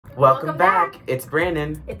Welcome back. It's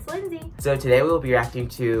Brandon. It's Lindsay. So today we will be reacting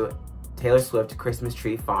to Taylor Swift, Christmas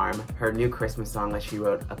Tree Farm, her new Christmas song that she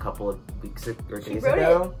wrote a couple of weeks or days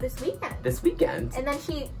ago. It this weekend. This weekend. And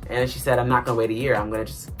then she said, I'm not gonna wait a year. I'm gonna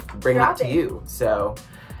just bring it out to you. So,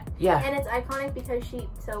 yeah. And it's iconic because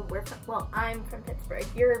I'm from Pittsburgh.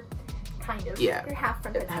 You're kind of. Yeah. You're half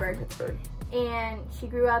from Pittsburgh. Half from Pittsburgh. And she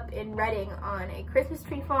grew up in Reading on a Christmas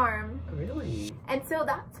tree farm. Really? And so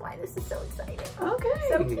that's why this is so exciting. Okay.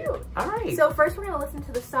 So cute. All right. So first we're going to listen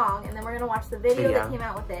to the song, and then we're going to watch the video that came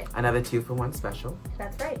out with it. Another 2-for-1 special.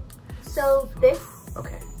 That's right. So this...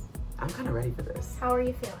 Okay. I'm kind of ready for this. How are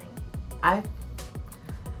you feeling? I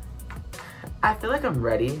feel like I'm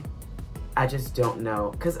ready. I just don't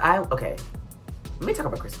know. Okay. Let me talk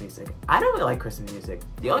about Christmas music. I don't really like Christmas music.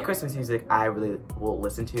 The only Christmas music I really will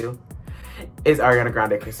listen to is Ariana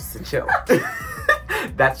Grande, Christmas and Chill.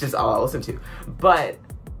 That's just all I'll listen to. But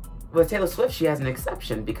with Taylor Swift, she has an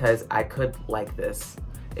exception because I could like this.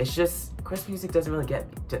 It's just Christmas music doesn't really get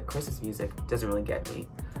me. Christmas music doesn't really get me.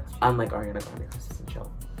 Unlike Ariana Grande, Christmas and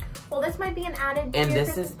Chill. Well, this might be an added to your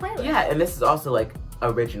Christmas playlist. Yeah, and this is also like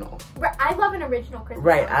original. I love an original Christmas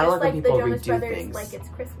song. I love when people the Jonas redo Brothers, things. Like it's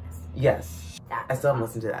Christmas. Yes. I still haven't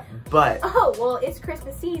listened to that, but... Oh, well, it's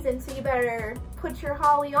Christmas season, so you better put your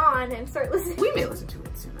holly on and start listening. We may listen to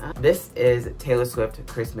it soon. This is Taylor Swift,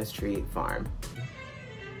 Christmas Tree Farm.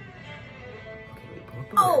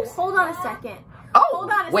 Oh, hold on a second. Oh, hold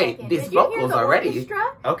on a wait, second. these Did you hear vocals the already.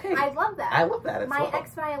 Orchestra? Okay. I love that. I love that as My well.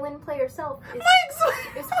 ex-violin player self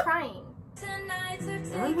is crying.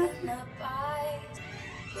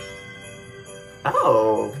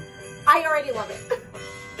 Oh. I already love it.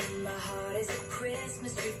 My heart is a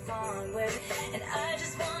Christmas tree farm and I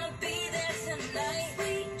just want to be there tonight.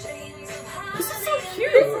 This is so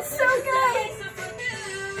cute. This is so good.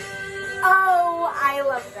 Oh, I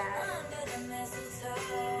love that.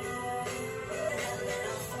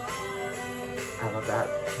 I love that.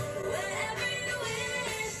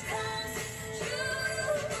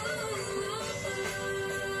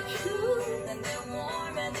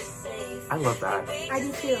 I love that. I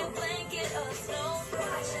do too.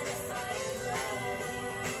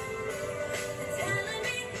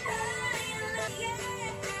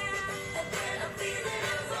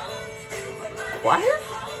 What?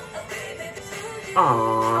 Aww.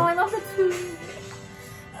 Oh, I love the tune.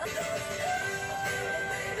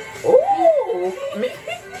 Oh,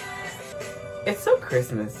 it's so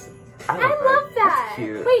Christmas. I love that. That's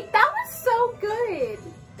cute. Wait, that was so good.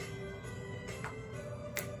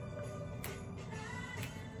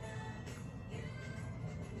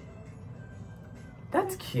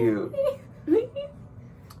 That's cute.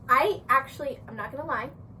 I'm not gonna lie,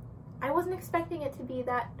 I wasn't expecting it to be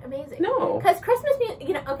that amazing. No. Because Christmas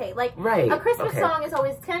music, okay, like, right. a Christmas song is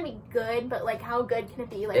always gonna be good, but like, how good can it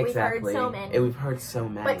be? Like, exactly. we've heard so many. We've heard so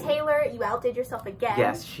many. But Taylor, you outdid yourself again.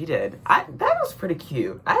 Yes, she did. That was pretty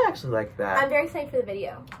cute. I actually liked that. I'm very excited for the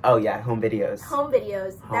video. Oh yeah, home videos. Home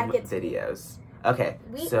videos. Home videos. Okay,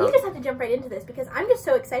 we just have to jump right into this because I'm just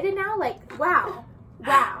so excited now. Like, wow.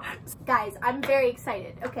 Wow. Guys, I'm very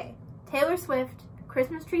excited. Okay, Taylor Swift,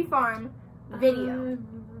 Christmas Tree Farm video.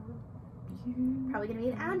 Probably gonna be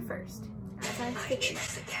an ad first. Oh, it's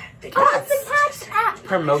the Catch app.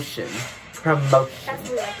 Promotion. That's what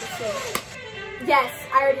we like to see. Yes,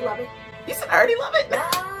 I already love it. You said I already love it?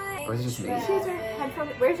 Or is it just me? She has her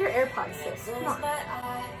headphones. Where's your AirPods, sis? Come on.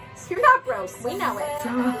 You're not broke. We know it.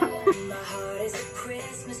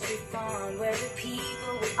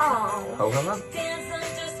 Oh. Ho ho ho.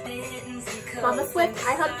 Mama Swift,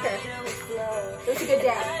 I hugged her. It was a good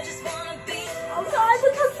day. Oh God,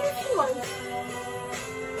 look how cute she was.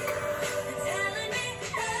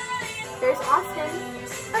 There's Austin.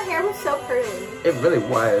 Her hair was so curly. It really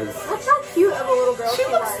was. Look how cute of a little girl she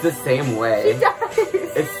looks was. the same way. She does.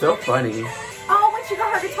 It's so funny. Oh, when she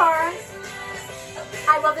got her guitar.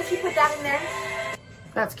 I love that she put that in there.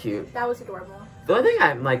 That's cute. That was adorable. The only thing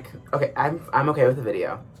I'm like, okay, I'm okay with the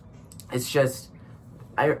video. It's just,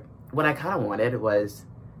 what I kind of wanted was,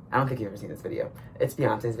 I don't think you've ever seen this video. It's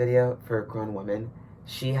Beyonce's video for Grown Women.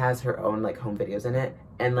 She has her own like home videos in it,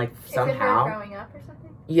 and like somehow. Is it her growing up or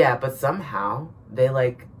something? Yeah, but somehow they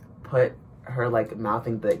like put her like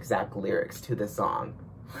mouthing the exact lyrics to the song.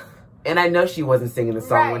 And I know she wasn't singing the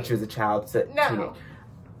song when she was a child. Teenage.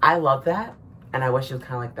 I love that. And I wish it was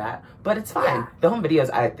kind of like that, but it's fine. Yeah. The home videos,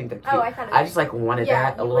 I think they're cute. Oh, I thought it was I just like wanted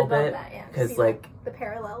that a little bit because like the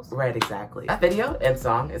parallels. Right, exactly. That video and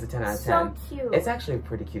song is a 10 out of 10. So cute. It's actually a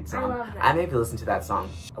pretty cute song. I love that. I maybe listen to that song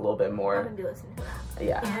a little bit more. I'm gonna be listening to that.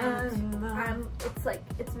 Yeah. And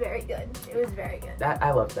it's very good. It was very good.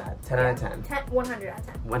 I love that. 10 out of 10. 100 out of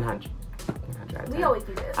 10. 100. 100 out of We 10. always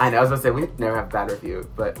do this. I know, I was gonna say, we never have a bad review,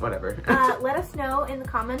 but whatever. Let us know in the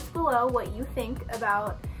comments below what you think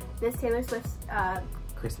about this Taylor Swift,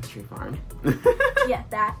 Christmas Tree Farm. yeah,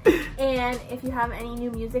 that. And if you have any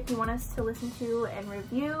new music you want us to listen to and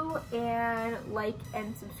review, and like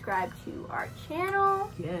and subscribe to our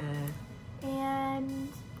channel. Yeah. And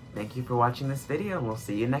Thank you for watching this video, and we'll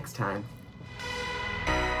see you next time.